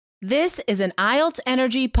This is an IELTS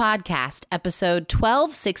Energy podcast, episode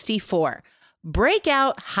 1264. Break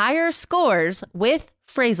out higher scores with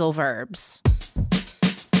phrasal verbs.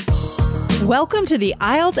 Welcome to the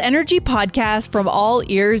IELTS Energy podcast from All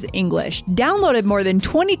Ears English, downloaded more than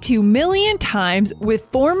 22 million times with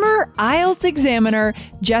former IELTS examiner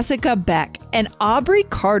Jessica Beck and Aubrey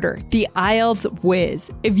Carter, the IELTS whiz.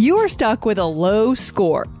 If you are stuck with a low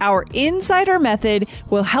score, our insider method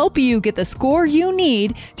will help you get the score you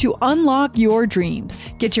need to unlock your dreams.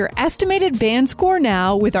 Get your estimated band score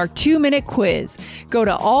now with our 2-minute quiz. Go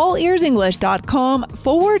to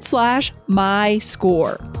allearsenglish.com/my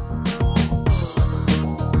score.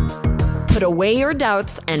 Put away your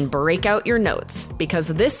doubts and break out your notes, because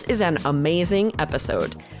this is an amazing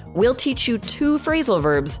episode. We'll teach you 2 phrasal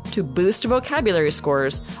verbs to boost vocabulary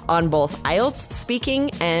scores on both IELTS speaking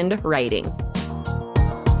and writing.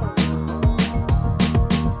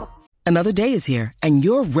 Another day is here, and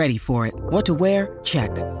you're ready for it. What to wear? Check.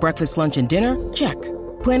 Breakfast, lunch, and dinner? Check.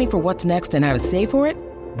 Planning for what's next and how to save for it?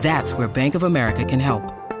 That's where Bank of America can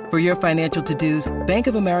help. For your financial to-dos, Bank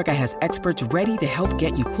of America has experts ready to help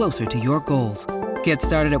get you closer to your goals. Get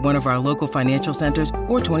started at one of our local financial centers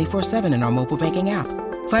or 24/7 in our mobile banking app.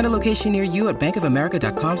 Find a location near you at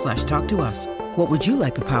bankofamerica.com/talktous. What would you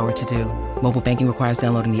like the power to do? Mobile banking requires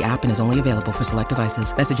downloading the app and is only available for select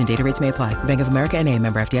devices. Message and data rates may apply. Bank of America N.A.,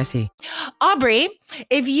 member FDIC. Aubrey,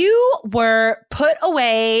 if you were put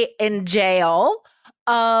away in jail,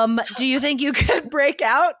 do you think you could break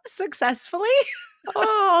out successfly?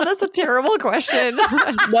 Oh, that's a terrible question.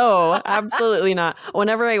 No, absolutely not.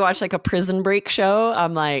 Whenever I watch like a Prison Break show,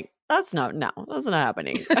 I'm like, that's not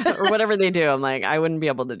happening. Or whatever they do, I'm like, I wouldn't be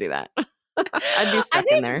able to do that. I'd be stuck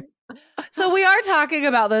in there. So we are talking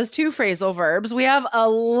about those 2 phrasal verbs. We have a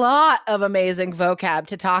lot of amazing vocab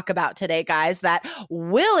to talk about today, guys, that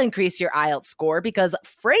will increase your IELTS score, because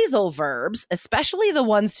phrasal verbs, especially the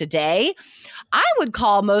ones today, I would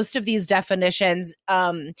call most of these definitions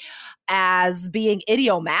as being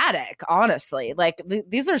idiomatic, honestly. Like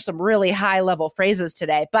these are some really high level phrases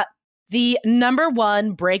today. But the number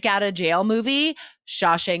 1 break out of jail movie,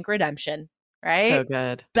 Shawshank Redemption. Right? So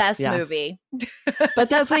good. Best movie.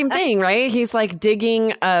 But that same thing, right? He's like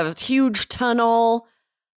digging a huge tunnel,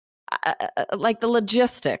 like the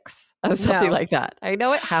logistics of something like that. I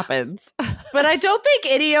know it happens. But I don't think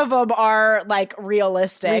any of them are like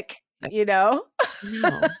realistic. You know?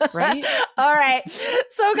 No, right? All right.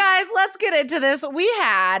 So guys, let's get into this. We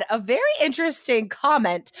had a very interesting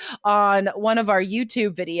comment on one of our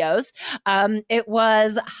YouTube videos. It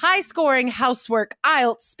was high scoring housework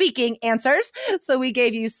IELTS speaking answers. So we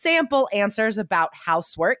gave you sample answers about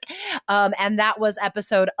housework. And that was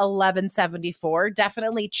episode 1174.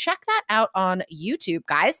 Definitely check that out on YouTube,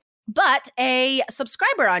 guys. But a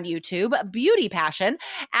subscriber on YouTube, Beauty Passion,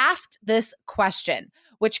 asked this question,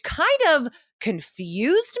 which kind of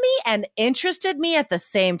confused me and interested me at the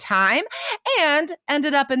same time, and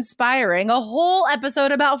ended up inspiring a whole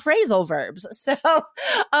episode about phrasal verbs. So,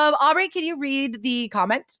 Aubrey, can you read the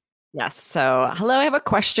comment? Yes. So, hello, I have a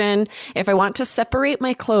question. If I want to separate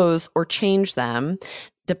my clothes or change them,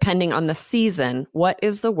 depending on the season, what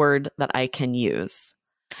is the word that I can use?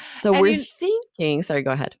 So we're thinking, sorry,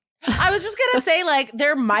 go ahead. I was just going to say, like,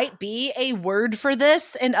 there might be a word for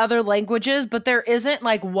this in other languages, but there isn't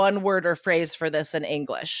like one word or phrase for this in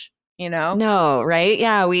English, you know? No, right?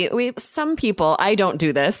 Yeah, we some people, I don't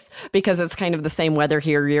do this because it's kind of the same weather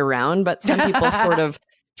here year round, but some people sort of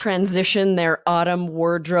transition their autumn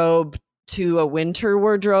wardrobe to a winter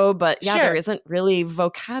wardrobe, but yeah, There isn't really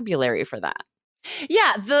vocabulary for that.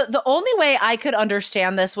 Yeah, the only way I could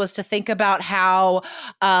understand this was to think about how,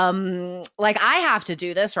 like I have to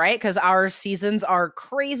do this, right? Because our seasons are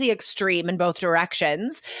crazy extreme in both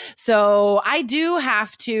directions. So I do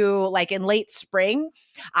have to, like in late spring,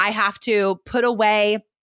 I have to put away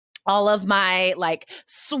all of my like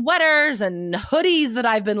sweaters and hoodies that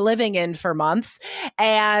I've been living in for months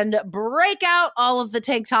and break out all of the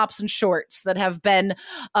tank tops and shorts that have been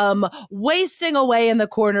wasting away in the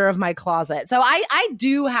corner of my closet. So I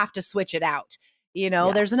do have to switch it out. You know,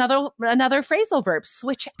 Yes. There's another phrasal verb,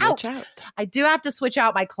 switch out. I do have to switch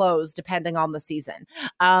out my clothes depending on the season.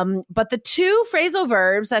 But the 2 phrasal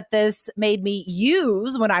verbs that this made me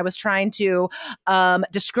use when I was trying to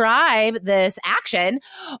describe this action,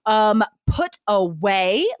 put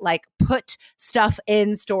away, like put stuff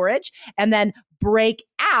in storage, and then break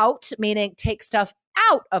out, meaning take stuff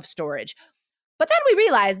out of storage. But then we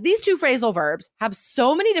realized these 2 phrasal verbs have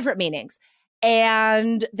so many different meanings.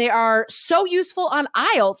 And they are so useful on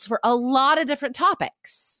IELTS for a lot of different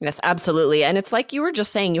topics. Yes, absolutely. And it's like you were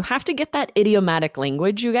just saying, you have to get that idiomatic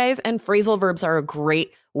language, you guys, and phrasal verbs are a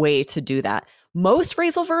great way to do that. Most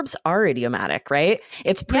phrasal verbs are idiomatic, right?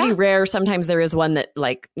 It's pretty rare. Sometimes there is one that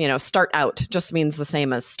start out just means the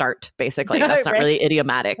same as start, basically. That's not really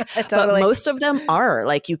idiomatic. Totally. But most of them are.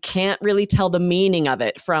 Like, you can't really tell the meaning of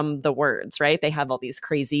it from the words, right? They have all these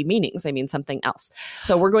crazy meanings. They mean something else.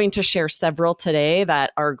 So we're going to share several today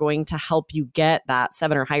that are going to help you get that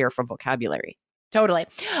 7 or higher from vocabulary. Totally.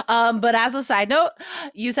 But as a side note,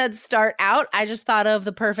 you said start out. I just thought of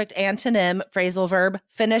the perfect antonym phrasal verb,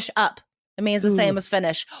 finish up. It means the same as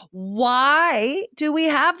finish. Why do we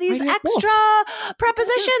have these extra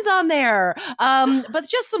prepositions on there? But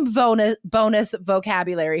just some bonus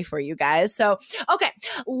vocabulary for you guys. So, okay,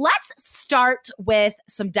 let's start with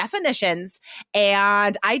some definitions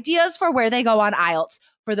and ideas for where they go on IELTS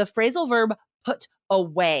for the phrasal verb put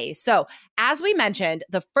away. So, as we mentioned,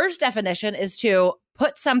 the first definition is to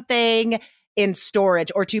put something in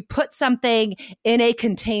storage or to put something in a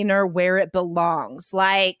container where it belongs.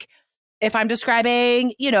 Like, if I'm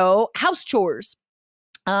describing, house chores,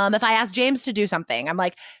 if I ask James to do something, I'm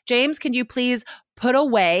like, James, can you please put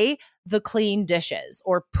away the clean dishes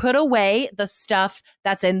or put away the stuff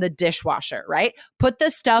that's in the dishwasher, right? Put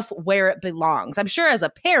the stuff where it belongs. I'm sure as a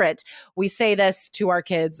parent, we say this to our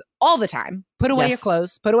kids all the time. Put away your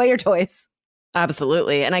clothes, put away your toys.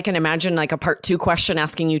 Absolutely. And I can imagine like a part 2 question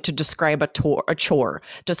asking you to describe a chore,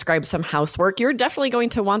 describe some housework. You're definitely going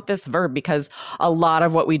to want this verb because a lot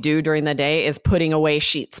of what we do during the day is putting away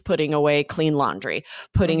sheets, putting away clean laundry,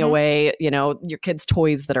 putting away, your kids'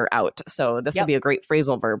 toys that are out. So this would be a great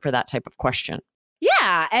phrasal verb for that type of question.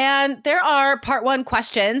 Yeah. And there are part 1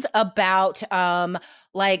 questions about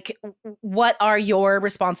what are your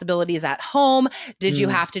responsibilities at home? Did you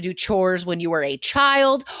have to do chores when you were a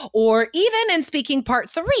child? Or even in speaking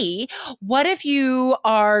part 3, what if you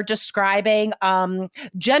are describing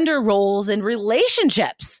gender roles in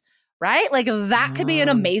relationships? Right? Like that could be an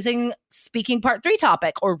amazing speaking part 3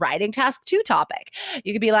 topic or writing task 2 topic.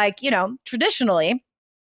 You could be like, traditionally,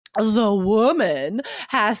 the woman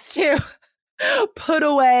has to put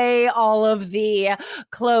away all of the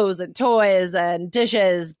clothes and toys and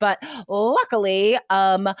dishes. But luckily,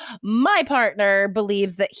 my partner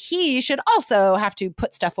believes that he should also have to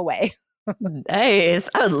put stuff away. Nice.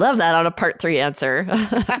 I would love that on a part 3 answer.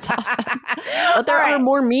 That's awesome. But there are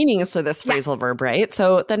more meanings to this phrasal verb, right?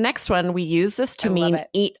 So the next one, we use this to mean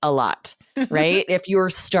eat a lot, right? If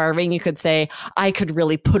you're starving, you could say, I could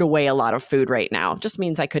really put away a lot of food right now. Just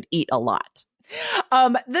means I could eat a lot.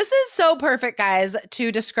 This is so perfect, guys,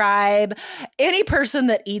 to describe any person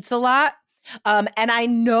that eats a lot. And I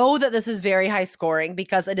know that this is very high scoring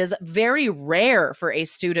because it is very rare for a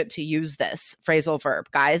student to use this phrasal verb,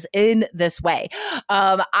 guys, in this way.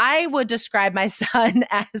 I would describe my son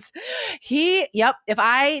as if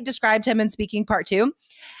I described him in speaking part 2,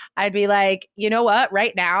 I'd be like, you know what?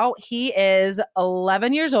 Right now, he is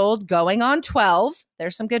 11 years old, going on 12.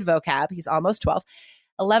 There's some good vocab. He's almost 12.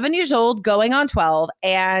 11 years old, going on 12,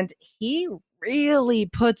 and he really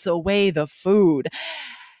puts away the food.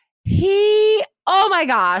 Oh my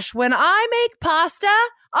gosh, when I make pasta,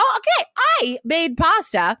 I made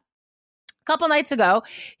pasta a couple nights ago.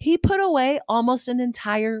 He put away almost an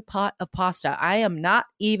entire pot of pasta. I am not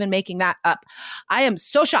even making that up. I am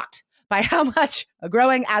so shocked by how much a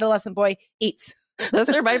growing adolescent boy eats. This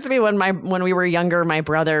reminds me when we were younger, my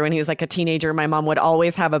brother, when he was like a teenager, my mom would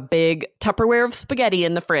always have a big Tupperware of spaghetti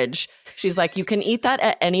in the fridge. She's like, you can eat that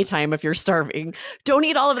at any time if you're starving. Don't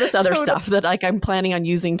eat all of this other stuff that I'm planning on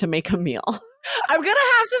using to make a meal. I'm going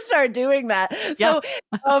to have to start doing that. So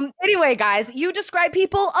anyway, guys, you describe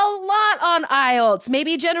people a lot on IELTS,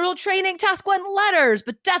 maybe general training, task 1 letters,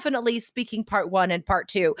 but definitely speaking part 1 and part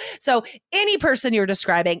 2. So any person you're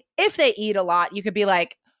describing, if they eat a lot, you could be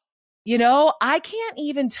like, I can't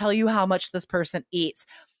even tell you how much this person eats.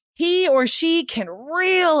 He or she can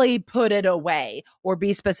really put it away, or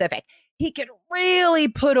be specific. He can really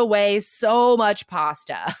put away so much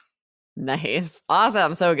pasta. Nice.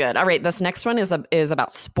 Awesome. So good. All right. This next one is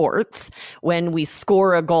about sports. When we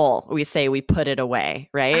score a goal, we say we put it away,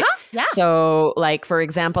 right? Yeah. So like, for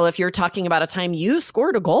example, if you're talking about a time you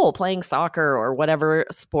scored a goal playing soccer or whatever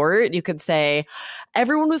sport, you could say,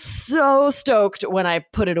 everyone was so stoked when I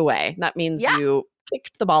put it away. That means you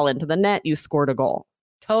kicked the ball into the net, you scored a goal.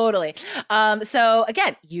 Totally. So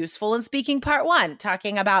again, useful in speaking part 1,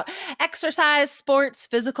 talking about exercise, sports,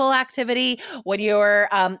 physical activity. When you're,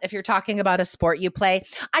 if you're talking about a sport you play,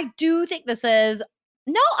 I do think this is,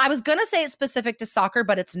 I was going to say it's specific to soccer,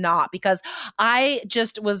 but it's not, because I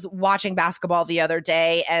just was watching basketball the other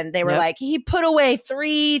day and they were like, he put away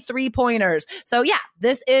 3 3-pointers. So yeah,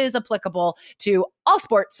 this is applicable to all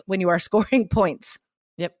sports when you are scoring points.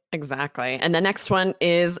 Yep, exactly. And the next one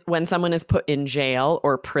is when someone is put in jail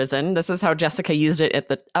or prison. This is how Jessica used it at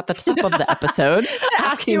the top of the episode,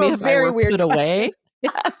 asking me if I were put away.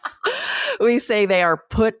 Yes. We say they are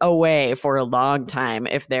put away for a long time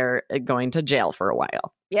if they're going to jail for a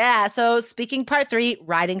while. Yeah. So speaking part 3,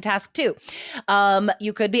 writing task 2.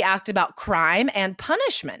 You could be asked about crime and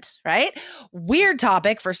punishment, right? Weird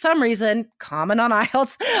topic for some reason, common on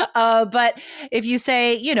IELTS. But if you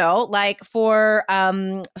say, like for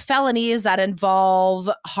felonies that involve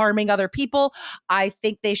harming other people, I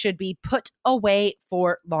think they should be put away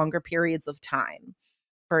for longer periods of time,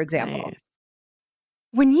 for example. Nice.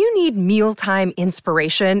 When you need mealtime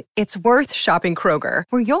inspiration, it's worth shopping Kroger,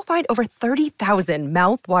 where you'll find over 30,000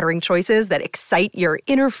 mouth-watering choices that excite your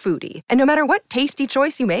inner foodie. And no matter what tasty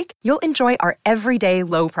choice you make, you'll enjoy our everyday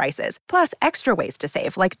low prices, plus extra ways to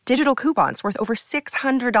save, like digital coupons worth over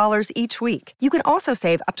 $600 each week. You can also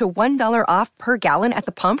save up to $1 off per gallon at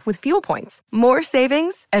the pump with fuel points. More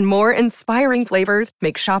savings and more inspiring flavors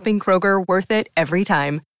make shopping Kroger worth it every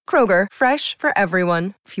time. Kroger, fresh for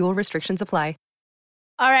everyone. Fuel restrictions apply.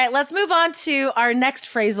 All right, let's move on to our next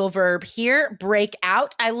phrasal verb here, break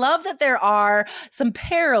out. I love that there are some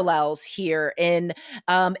parallels here in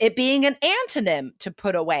it being an antonym to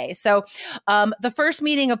put away. So the first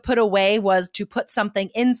meaning of put away was to put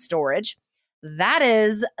something in storage. That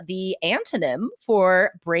is the antonym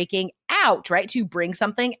for breaking out, right? To bring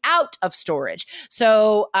something out of storage.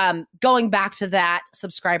 So going back to that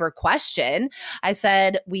subscriber question, I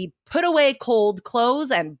said we put away cold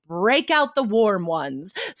clothes and break out the warm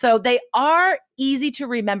ones. So they are easy to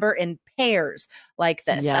remember in pairs like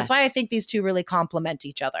this. Yes. That's why I think these two really complement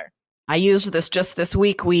each other. I used this just this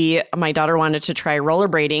week. My daughter wanted to try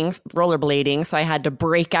rollerblading, so I had to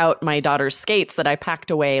break out my daughter's skates that I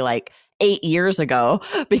packed away like 8 years ago,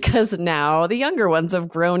 because now the younger ones have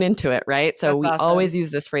grown into it, right? So we always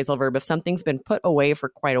use this phrasal verb. If something's been put away for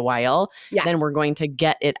quite a while, then we're going to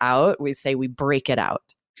get it out. We say we break it out.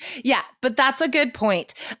 Yeah, but that's a good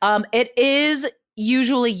point. It is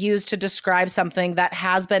usually used to describe something that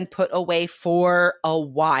has been put away for a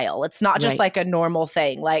while. It's not just like a normal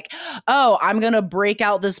thing, like, oh, I'm going to break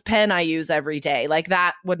out this pen I use every day. Like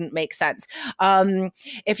that wouldn't make sense.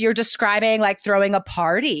 If you're describing like throwing a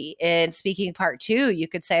party in speaking part 2, you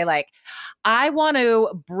could say like, I want to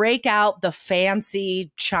break out the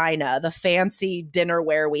fancy china, the fancy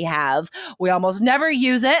dinnerware we have. We almost never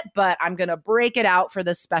use it, but I'm going to break it out for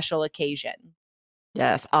this special occasion.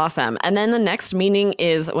 Yes, awesome. And then the next meaning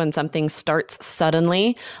is when something starts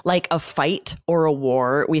suddenly, like a fight or a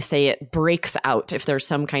war. We say it breaks out. If there's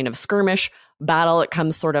some kind of skirmish, battle, it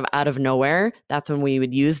comes sort of out of nowhere. That's when we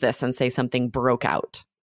would use this and say something broke out.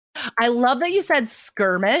 I love that you said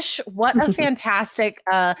skirmish. What a fantastic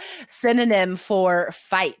synonym for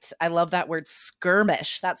fight. I love that word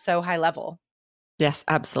skirmish. That's so high level. Yes,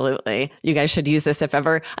 absolutely. You guys should use this if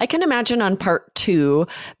ever. I can imagine on part 2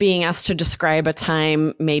 being asked to describe a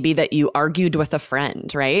time maybe that you argued with a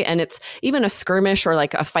friend, right? And it's even a skirmish or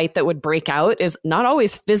like a fight that would break out is not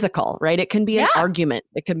always physical, right? It can be an argument.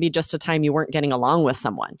 It can be just a time you weren't getting along with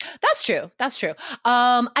someone. That's true. That's true.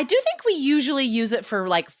 I do think we usually use it for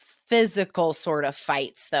like physical sort of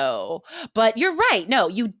fights though. But you're right. No,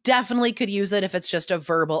 you definitely could use it if it's just a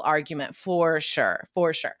verbal argument for sure.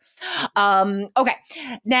 For sure. Okay.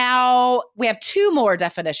 Now we have 2 more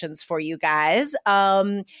definitions for you guys.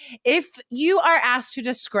 If you are asked to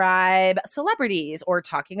describe celebrities or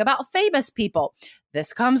talking about famous people,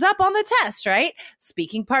 this comes up on the test, right?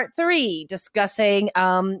 Speaking part 3, discussing,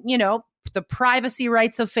 the privacy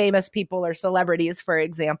rights of famous people or celebrities, for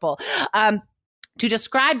example. To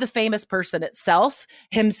describe the famous person itself,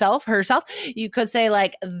 himself, herself, you could say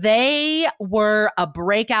like they were a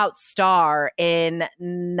breakout star in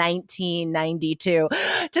 1992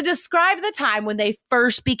 to describe the time when they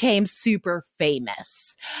first became super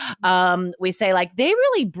famous. We say like they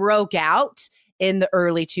really broke out in the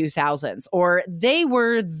early 2000s, or they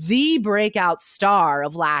were the breakout star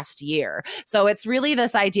of last year. So it's really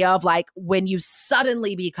this idea of like when you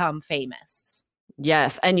suddenly become famous.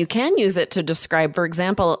 Yes. And you can use it to describe, for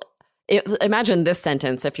example, imagine this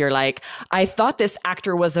sentence. If you're like, I thought this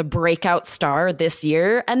actor was a breakout star this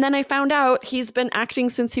year, and then I found out he's been acting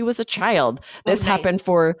since he was a child. This happened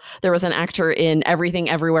there was an actor in Everything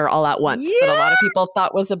Everywhere All at Once that a lot of people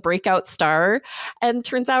thought was a breakout star. And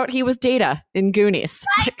turns out he was Data in Goonies.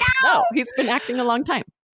 No, he's been acting a long time.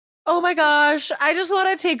 Oh my gosh. I just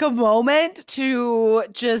want to take a moment to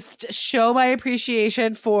just show my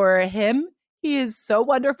appreciation for him, He is so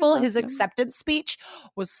wonderful. His acceptance speech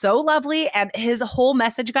was so lovely. And his whole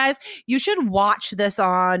message, guys, you should watch this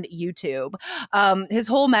on YouTube. His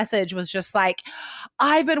whole message was just like,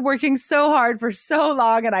 I've been working so hard for so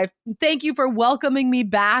long, and I thank you for welcoming me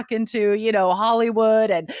back into,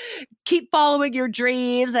 Hollywood, and keep following your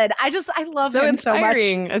dreams. And I love him so much.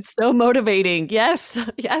 It's so motivating. Yes.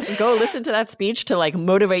 Go listen to that speech to like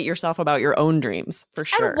motivate yourself about your own dreams, for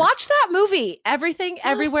sure. And watch that movie, Everything,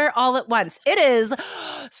 Everywhere, All at Once. It is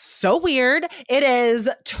so weird. It is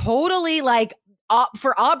totally like,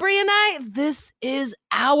 for Aubrey and I, this is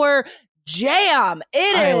our jam.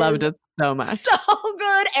 I loved it so much. So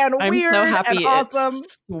good and weird I'm so happy and awesome.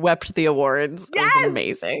 It swept the awards. Yes! It was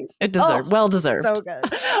amazing. It deserved. Well deserved. So good.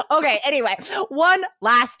 Okay, anyway, one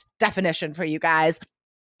last definition for you guys.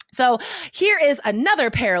 So here is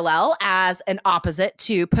another parallel as an opposite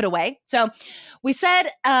to put away. So we said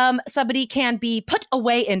somebody can be put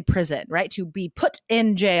away in prison, right? To be put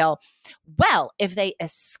in jail. Well, if they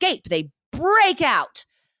escape, they break out.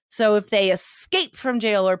 So if they escape from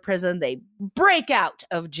jail or prison, they break out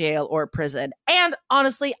of jail or prison. And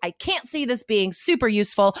honestly, I can't see this being super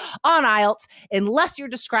useful on IELTS unless you're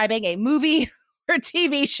describing a movie or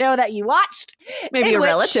TV show that you watched. Maybe a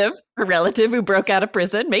relative who broke out of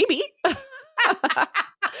prison. Maybe.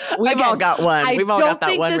 We've all got one. We've all got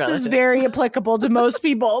that one relative. I don't think this is very applicable to most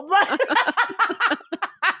people.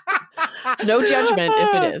 No judgment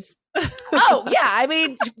if it is. Oh, yeah. I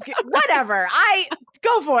mean, whatever.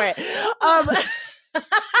 Go for it.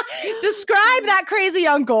 Describe that crazy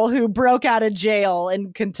uncle who broke out of jail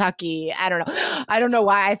in Kentucky. I don't know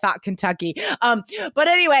why I thought Kentucky. But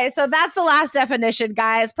anyway, so that's the last definition,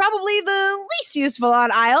 guys. Probably the least useful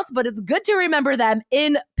on IELTS, but it's good to remember them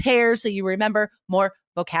in pairs so you remember more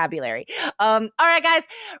vocabulary. All right, guys.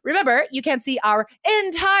 Remember, you can see our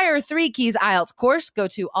entire 3 Keys IELTS course. Go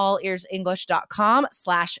to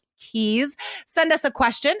allearsenglish.com/keys. Send us a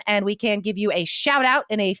question and we can give you a shout out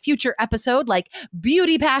in a future episode, like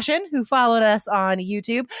Beauty Passion, who followed us on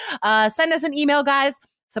YouTube. Send us an email, guys,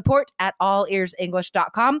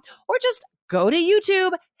 support@allearsenglish.com, or just go to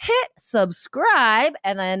YouTube, hit subscribe,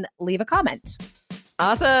 and then leave a comment.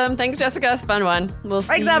 Awesome. Thanks, Jessica. Fun one. We'll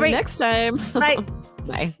see you next time. Bye.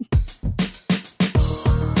 Bye.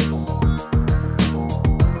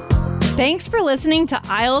 Thanks for listening to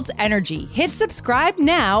IELTS Energy. Hit subscribe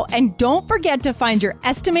now, and don't forget to find your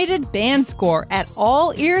estimated band score at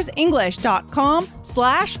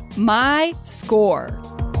allearsenglish.com/myscore.